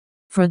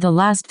For the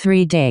last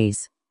 3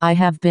 days, I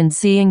have been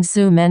seeing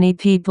so many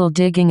people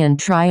digging and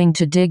trying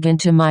to dig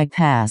into my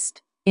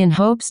past, in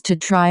hopes to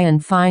try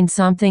and find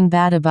something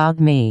bad about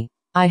me.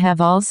 I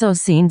have also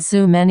seen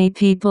so many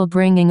people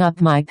bringing up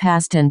my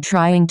past and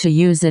trying to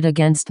use it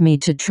against me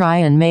to try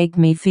and make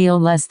me feel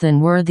less than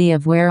worthy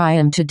of where I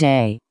am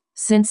today.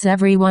 Since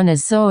everyone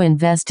is so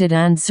invested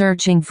and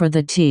searching for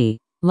the tea,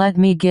 let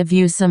me give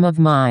you some of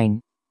mine.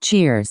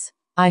 Cheers.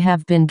 I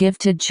have been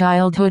gifted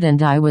childhood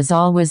and I was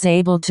always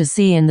able to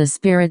see in the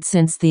spirit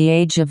since the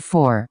age of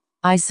 4.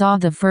 I saw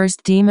the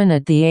first demon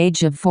at the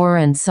age of 4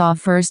 and saw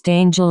first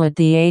angel at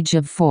the age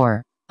of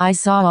 4. I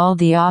saw all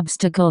the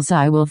obstacles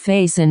I will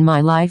face in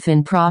my life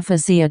in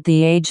prophecy at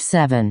the age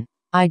 7.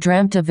 I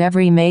dreamt of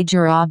every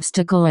major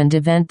obstacle and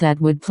event that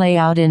would play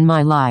out in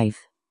my life.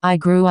 I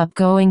grew up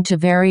going to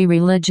very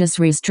religious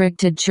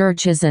restricted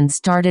churches and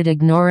started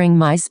ignoring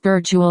my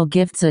spiritual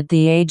gifts at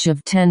the age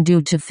of 10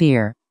 due to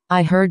fear.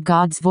 I heard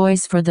God's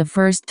voice for the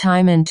first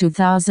time in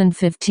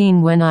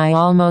 2015 when I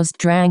almost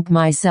drank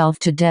myself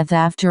to death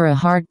after a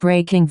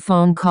heartbreaking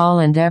phone call,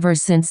 and ever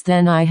since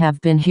then I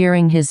have been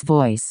hearing His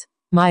voice.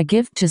 My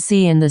gift to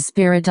see in the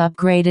Spirit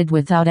upgraded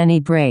without any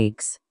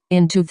breaks.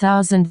 In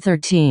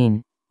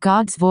 2013,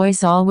 God's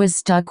voice always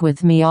stuck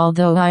with me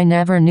although I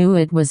never knew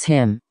it was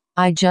Him.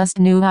 I just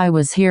knew I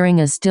was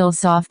hearing a still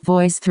soft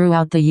voice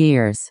throughout the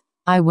years.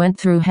 I went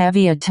through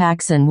heavy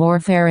attacks and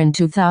warfare in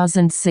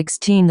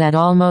 2016 that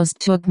almost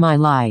took my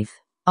life.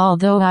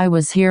 Although I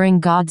was hearing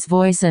God's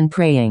voice and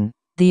praying,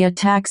 the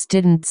attacks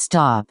didn't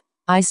stop.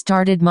 I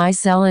started my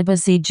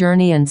celibacy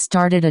journey and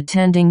started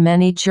attending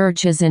many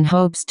churches in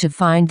hopes to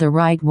find the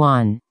right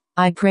one.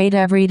 I prayed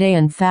every day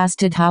and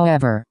fasted,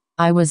 however,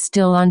 I was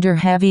still under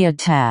heavy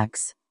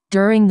attacks.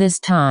 During this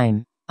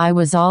time, I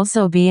was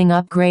also being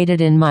upgraded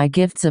in my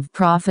gifts of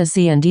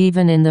prophecy, and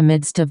even in the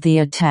midst of the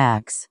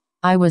attacks,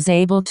 I was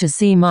able to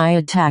see my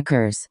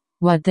attackers,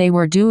 what they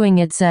were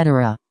doing,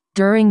 etc.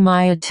 During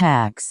my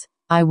attacks,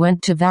 I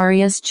went to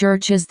various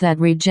churches that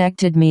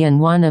rejected me, and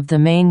one of the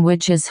main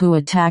witches who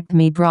attacked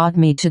me brought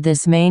me to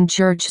this main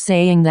church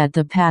saying that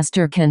the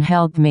pastor can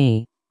help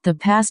me. The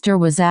pastor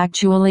was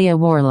actually a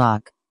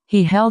warlock.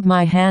 He held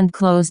my hand,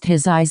 closed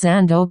his eyes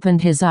and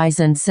opened his eyes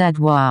and said,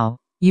 "Wow,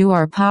 you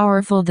are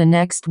powerful." The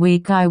next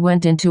week I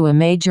went into a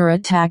major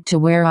attack to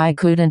where I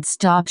couldn't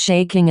stop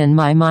shaking and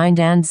my mind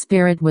and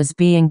spirit was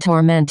being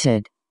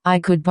tormented. I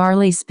could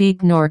barely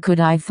speak nor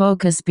could I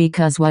focus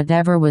because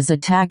whatever was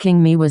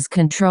attacking me was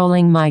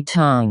controlling my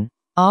tongue.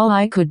 All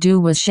I could do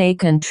was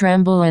shake and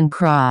tremble and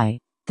cry.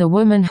 The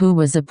woman who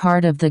was a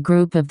part of the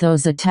group of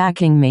those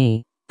attacking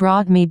me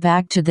brought me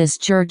back to this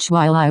church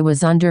while I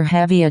was under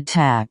heavy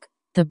attack.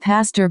 The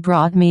pastor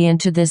brought me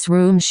into this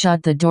room,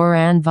 shut the door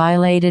and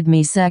violated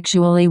me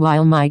sexually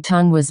while my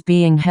tongue was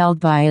being held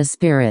by a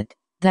spirit.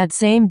 That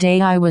same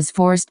day I was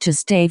forced to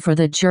stay for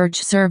the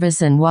church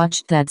service and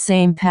watched that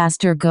same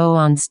pastor go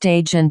on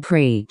stage and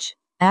preach.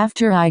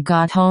 After I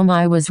got home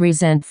I was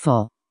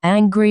resentful,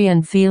 angry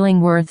and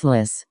feeling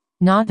worthless.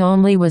 Not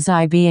only was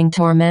I being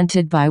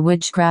tormented by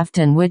witchcraft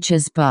and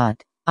witches, but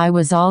I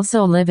was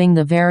also living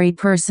the very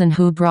person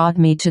who brought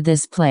me to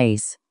this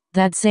place.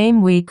 That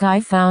same week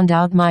I found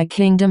out my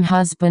kingdom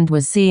husband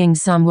was seeing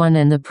someone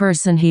and the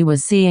person he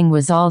was seeing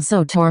was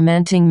also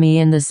tormenting me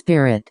in the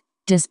spirit.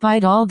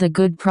 Despite all the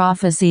good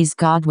prophecies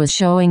God was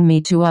showing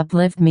me to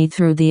uplift me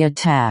through the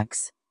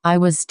attacks, I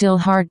was still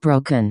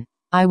heartbroken.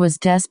 I was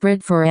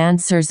desperate for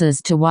answers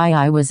as to why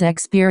I was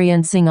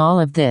experiencing all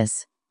of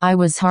this. I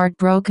was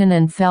heartbroken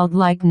and felt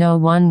like no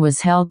one was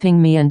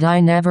helping me, and I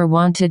never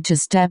wanted to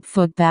step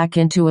foot back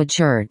into a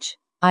church.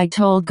 I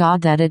told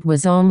God that it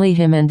was only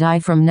Him and I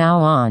from now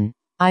on.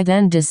 I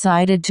then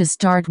decided to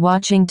start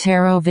watching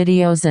tarot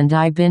videos and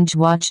I binge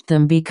watched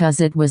them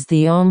because it was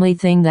the only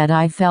thing that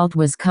I felt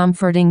was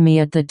comforting me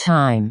at the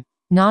time.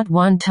 Not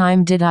one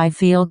time did I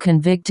feel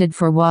convicted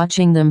for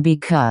watching them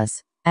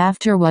because,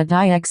 after what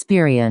I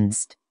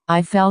experienced,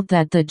 I felt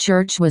that the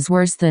church was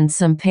worse than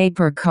some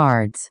paper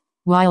cards.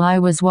 While I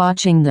was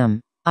watching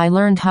them, I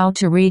learned how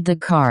to read the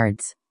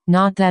cards.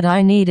 Not that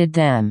I needed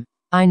them.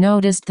 I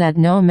noticed that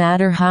no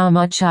matter how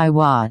much I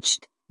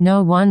watched,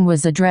 no one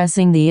was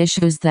addressing the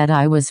issues that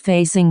I was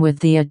facing with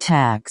the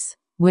attacks,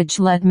 which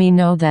let me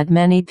know that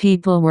many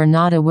people were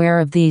not aware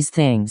of these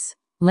things.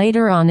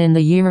 Later on in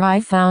the year I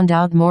found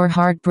out more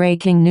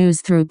heartbreaking news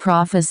through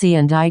prophecy,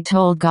 and I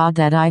told God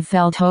that I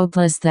felt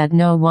hopeless, that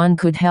no one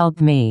could help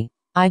me.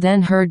 I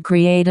then heard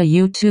create a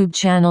YouTube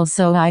channel,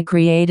 so I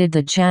created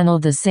the channel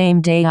the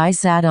same day I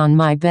sat on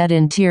my bed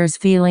in tears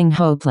feeling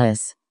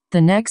hopeless. The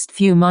next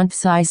few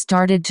months I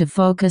started to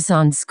focus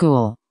on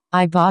school.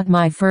 I bought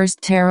my first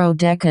tarot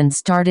deck and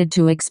started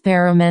to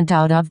experiment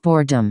out of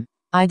boredom.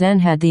 I then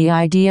had the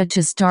idea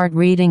to start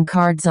reading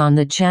cards on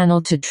the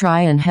channel to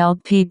try and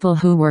help people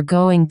who were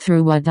going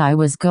through what I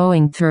was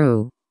going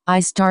through. I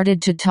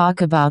started to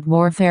talk about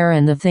warfare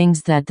and the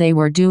things that they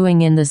were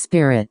doing in the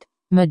spirit.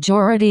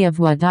 Majority of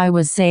what I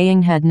was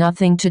saying had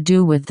nothing to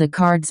do with the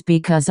cards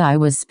because I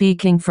was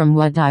speaking from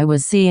what I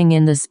was seeing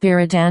in the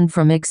spirit and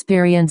from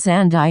experience,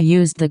 and I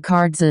used the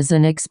cards as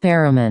an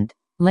experiment.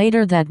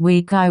 Later that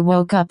week I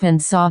woke up and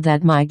saw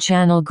that my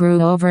channel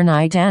grew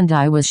overnight, and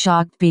I was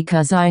shocked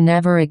because I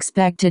never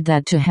expected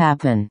that to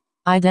happen.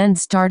 I then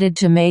started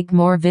to make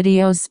more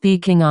videos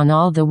speaking on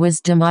all the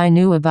wisdom I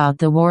knew about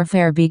the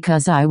warfare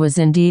because I was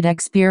indeed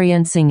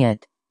experiencing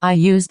it. I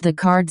used the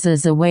cards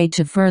as a way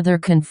to further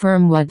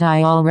confirm what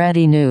I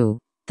already knew.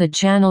 The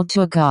channel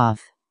took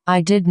off.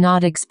 I did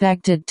not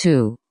expect it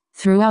to.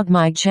 Throughout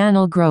my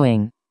channel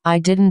growing, I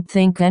didn't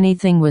think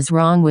anything was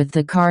wrong with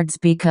the cards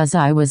because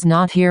I was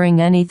not hearing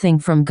anything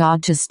from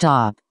God to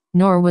stop,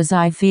 nor was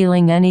I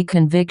feeling any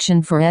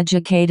conviction for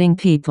educating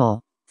people.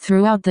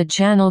 Throughout the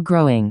channel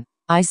growing,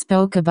 I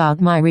spoke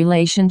about my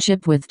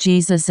relationship with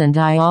Jesus, and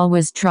I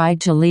always tried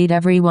to lead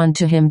everyone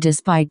to Him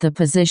despite the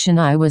position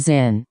I was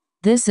in.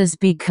 This is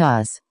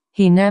because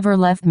He never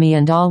left me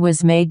and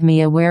always made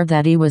me aware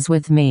that He was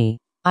with me.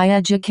 I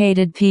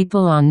educated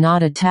people on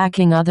not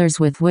attacking others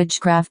with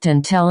witchcraft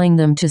and telling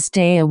them to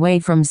stay away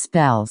from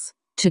spells,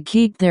 to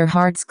keep their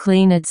hearts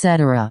clean,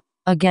 etc.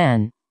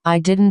 Again, I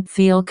didn't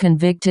feel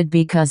convicted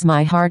because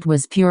my heart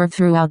was pure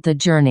throughout the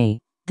journey.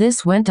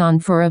 This went on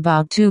for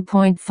about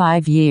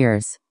 2.5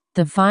 years.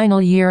 The final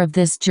year of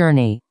this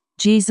journey,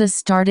 Jesus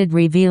started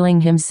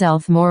revealing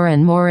Himself more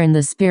and more in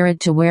the Spirit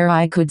to where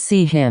I could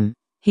see Him.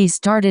 He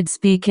started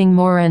speaking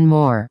more and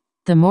more.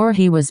 The more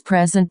He was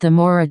present, the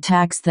more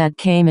attacks that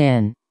came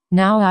in.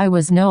 Now I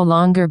was no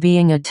longer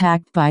being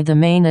attacked by the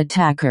main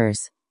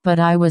attackers, but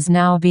I was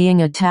now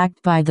being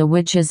attacked by the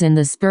witches in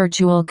the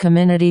spiritual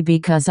community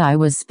because I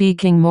was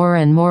speaking more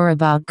and more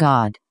about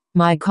God.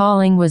 My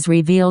calling was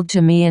revealed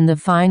to me in the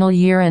final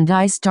year, and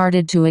I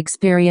started to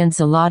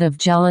experience a lot of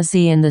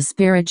jealousy in the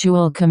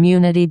spiritual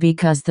community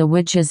because the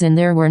witches in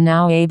there were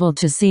now able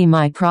to see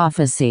my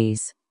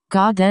prophecies.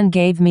 God then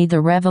gave me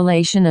the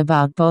revelation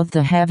about both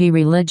the heavy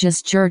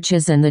religious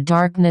churches and the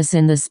darkness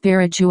in the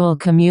spiritual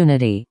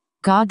community.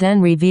 God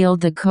then revealed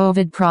the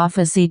COVID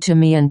prophecy to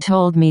me and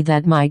told me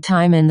that my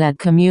time in that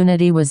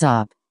community was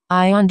up.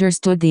 I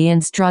understood the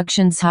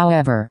instructions,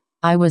 however,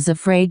 I was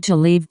afraid to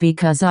leave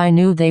because I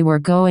knew they were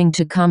going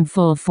to come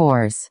full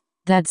force.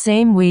 That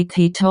same week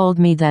He told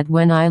me that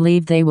when I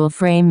leave they will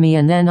frame me,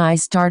 and then I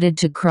started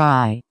to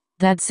cry.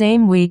 That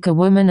same week a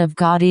woman of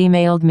God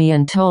emailed me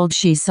and told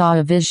she saw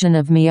a vision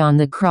of me on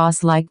the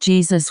cross like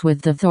Jesus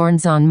with the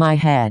thorns on my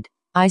head.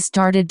 I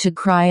started to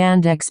cry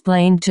and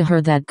explained to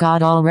her that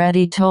God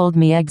already told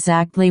me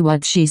exactly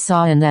what she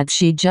saw and that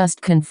she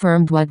just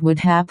confirmed what would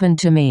happen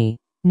to me.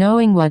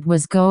 Knowing what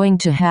was going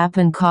to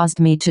happen caused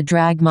me to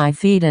drag my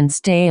feet and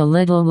stay a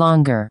little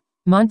longer.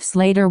 Months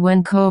later,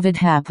 when COVID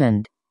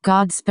happened,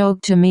 God spoke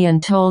to me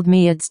and told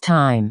me it's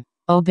time.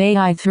 Obey.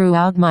 I threw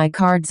out my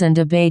cards and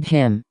obeyed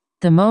Him.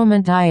 The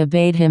moment I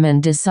obeyed Him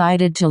and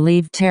decided to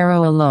leave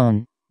tarot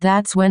alone,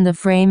 that's when the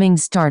framing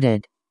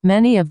started.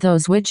 Many of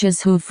those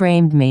witches who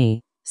framed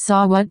me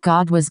saw what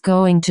God was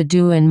going to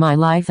do in my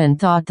life and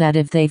thought that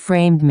if they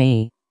framed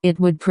me, it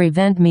would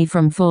prevent me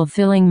from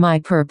fulfilling my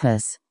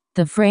purpose.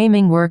 The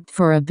framing worked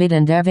for a bit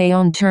and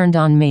everyone turned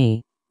on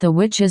me. The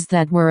witches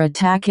that were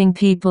attacking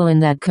people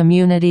in that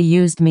community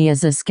used me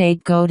as a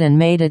scapegoat and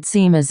made it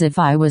seem as if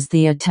I was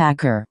the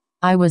attacker.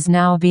 I was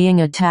now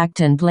being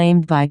attacked and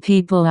blamed by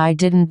people I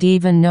didn't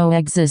even know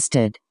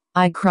existed.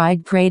 I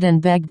cried, prayed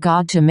and begged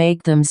God to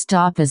make them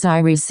stop as I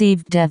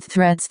received death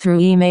threats through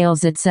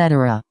emails,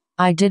 etc.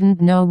 I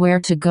didn't know where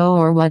to go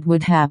or what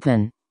would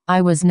happen.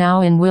 I was now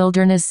in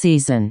wilderness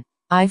season.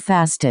 I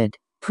fasted,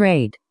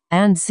 prayed,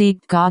 and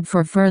seeked God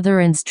for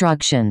further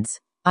instructions.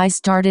 I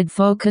started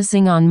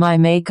focusing on my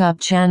makeup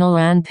channel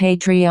and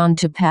Patreon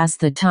to pass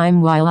the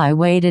time while I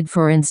waited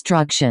for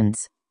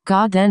instructions.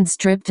 God then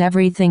stripped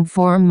everything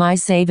from my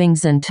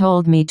savings and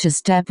told me to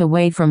step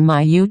away from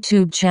my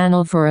YouTube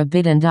channel for a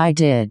bit, and I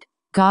did.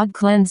 God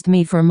cleansed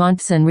me for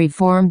months and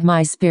reformed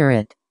my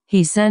spirit.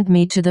 He sent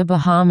me to the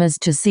Bahamas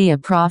to see a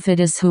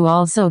prophetess who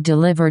also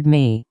delivered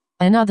me.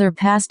 Another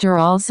pastor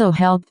also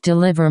helped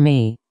deliver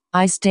me.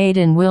 I stayed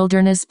in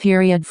wilderness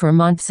period for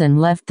months and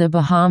left the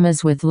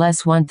Bahamas with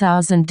less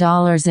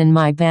 $1,000 in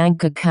my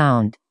bank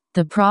account.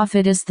 The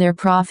prophetess there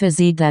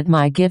prophesied that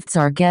my gifts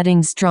are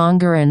getting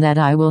stronger and that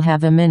I will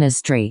have a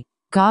ministry.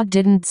 God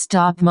didn't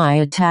stop my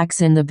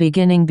attacks in the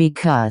beginning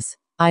because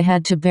I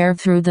had to bear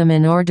through them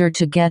in order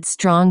to get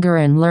stronger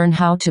and learn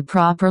how to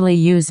properly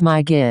use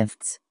my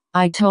gifts.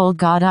 I told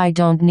God I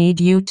don't need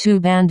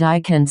YouTube and I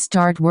can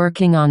start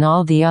working on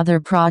all the other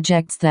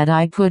projects that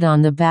I put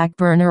on the back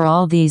burner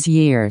all these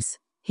years.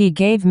 He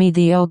gave me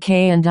the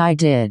okay and I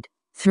did.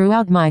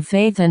 Throughout my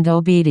faith and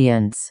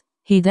obedience,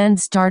 He then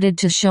started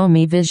to show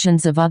me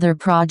visions of other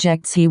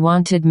projects He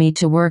wanted me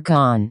to work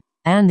on,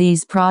 and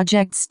these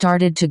projects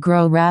started to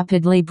grow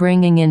rapidly,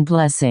 bringing in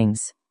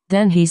blessings.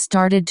 Then He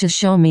started to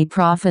show me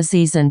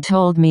prophecies and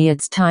told me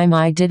it's time.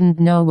 I didn't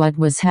know what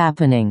was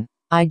happening.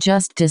 I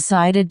just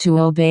decided to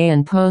obey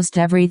and post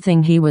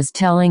everything He was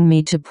telling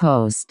me to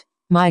post.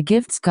 My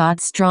gifts got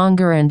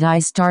stronger and I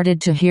started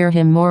to hear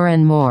Him more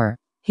and more.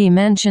 He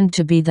mentioned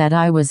to me that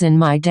I was in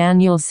my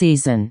Daniel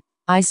season.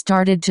 I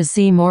started to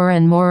see more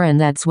and more,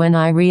 and that's when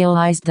I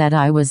realized that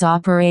I was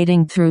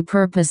operating through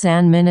purpose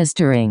and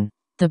ministering.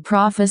 The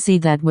prophecy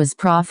that was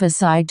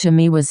prophesied to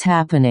me was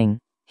happening.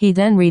 He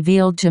then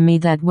revealed to me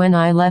that when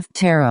I left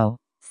tarot,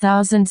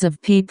 thousands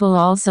of people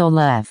also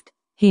left.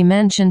 He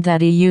mentioned that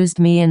he used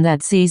me in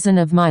that season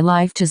of my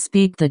life to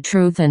speak the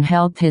truth and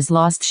help his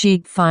lost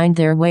sheep find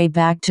their way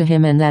back to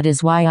him, and that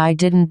is why I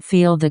didn't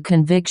feel the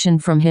conviction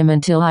from him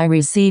until I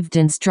received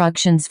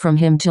instructions from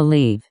him to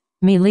leave.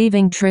 Me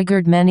leaving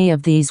triggered many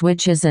of these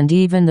witches and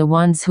even the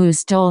ones who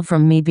stole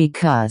from me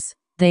because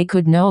they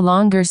could no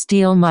longer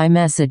steal my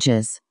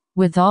messages.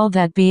 With all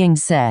that being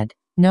said,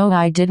 no,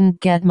 I didn't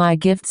get my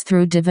gifts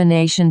through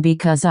divination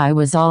because I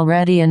was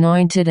already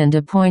anointed and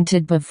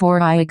appointed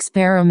before I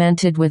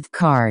experimented with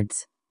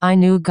cards. I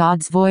knew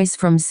God's voice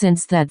from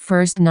since that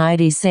first night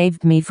He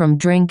saved me from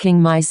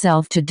drinking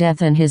myself to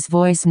death, and His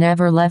voice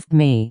never left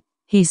me.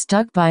 He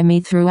stuck by me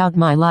throughout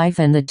my life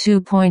and the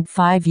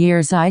 2.5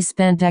 years I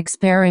spent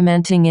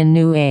experimenting in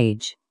New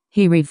Age.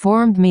 He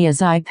reformed me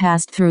as I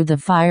passed through the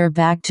fire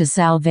back to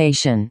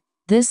salvation.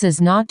 This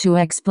is not to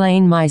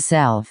explain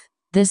myself.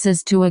 This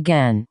is to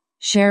again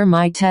share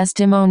my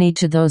testimony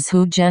to those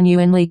who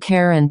genuinely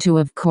care, and to,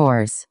 of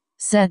course,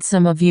 set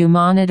some of you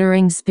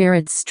monitoring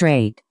spirits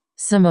straight.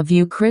 Some of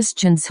you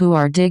Christians who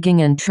are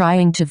digging and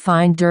trying to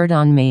find dirt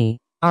on me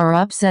are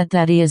upset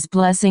that He is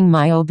blessing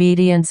my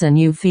obedience, and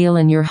you feel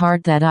in your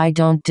heart that I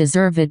don't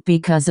deserve it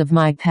because of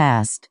my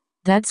past.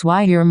 That's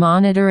why your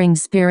monitoring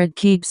spirit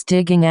keeps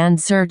digging and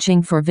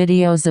searching for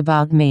videos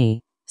about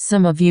me.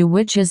 Some of you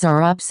witches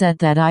are upset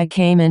that I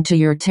came into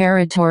your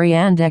territory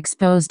and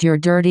exposed your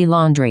dirty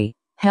laundry,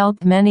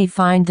 helped many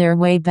find their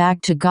way back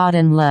to God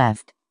and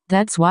left.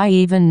 That's why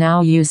even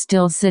now you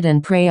still sit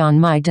and pray on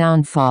my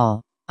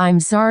downfall. I'm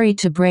sorry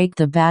to break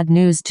the bad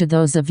news to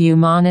those of you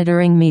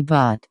monitoring me,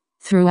 but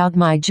throughout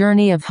my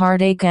journey of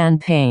heartache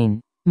and pain,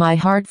 my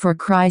heart for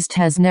Christ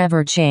has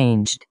never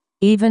changed.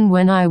 Even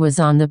when I was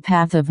on the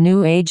path of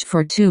New Age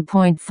for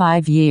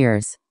 2.5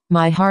 years,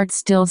 my heart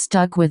still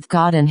stuck with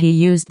God, and He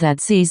used that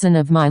season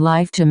of my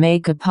life to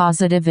make a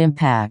positive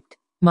impact.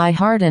 My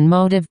heart and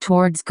motive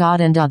towards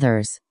God and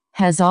others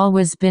has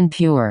always been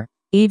pure.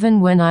 Even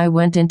when I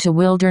went into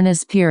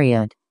wilderness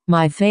period,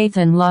 my faith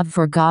and love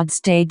for God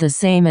stayed the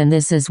same, and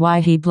this is why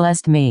He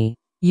blessed me.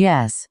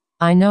 Yes,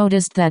 I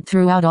noticed that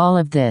throughout all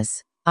of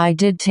this, I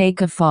did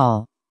take a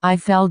fall. I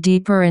fell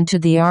deeper into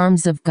the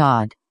arms of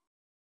God.